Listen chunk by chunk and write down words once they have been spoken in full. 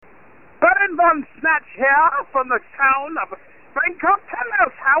Baron von Snatch here from the town of Bangkok,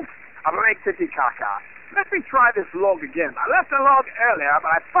 Telos House of Lake Titicaca. Let me try this log again. I left a log earlier,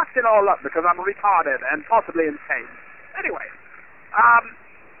 but I fucked it all up because I'm retarded and possibly insane. Anyway,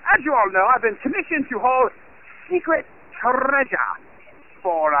 as you all know, I've been commissioned to haul secret treasure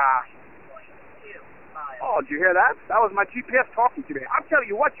for, Oh, did you hear that? That was my GPS talking to me. I'll tell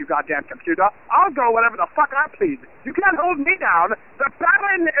you what, you goddamn computer. I'll go wherever the fuck I please. You can't hold me down. The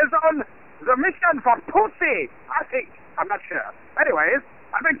Baron is on the mission for pussy, I think. I'm not sure. Anyways,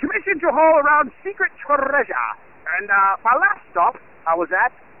 I've been commissioned to haul around secret treasure. And my last stop I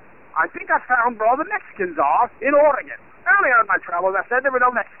think I found where all the Mexicans are in Oregon. Earlier in my travels, I said there were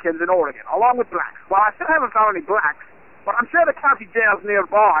no Mexicans in Oregon, along with blacks. Well, I still haven't found any blacks, but I'm sure the county jail's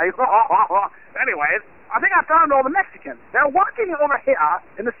nearby. Anyways, I think I found all the Mexicans. They're working over here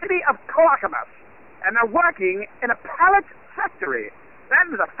in the city of Clackamas, and they're working in a pallet factory. That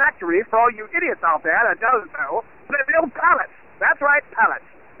is a factory for all you idiots out there that doesn't know. They build pallets. That's right, pallets.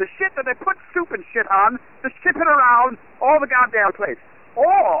 The shit that they put soup and shit on to ship it around all the goddamn place.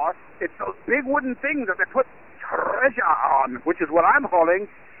 Or it's those big wooden things that they put treasure on, which is what I'm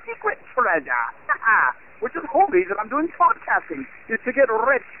calling secret treasure. Which is the reason I'm doing podcasting, is to get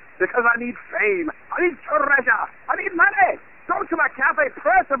rich, because I need fame, I need treasure, I need money. Go to my cafe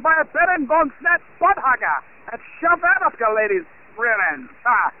press and buy a Baron von Snatch butt hugger, and shove that up your lady's rear end.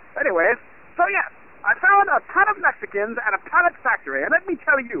 Anyways, so yes, I found a ton of Mexicans at a pallet factory, and let me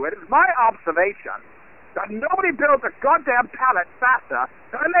tell you, it is my observation that nobody builds a goddamn pallet faster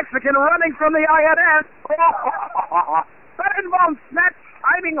than a Mexican running from the INS. Baron von Snatch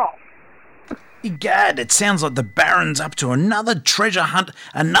signing off. Egad, it sounds like the Baron's up to another treasure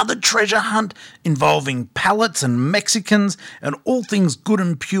hunt involving pallets and Mexicans and all things good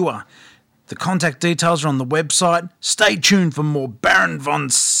and pure. The contact details are on the website. Stay tuned for more Baron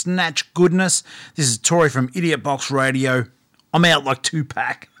von Snatch goodness. This is Tori from Idiot Box Radio. I'm out like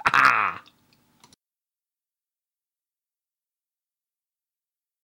 2-pack.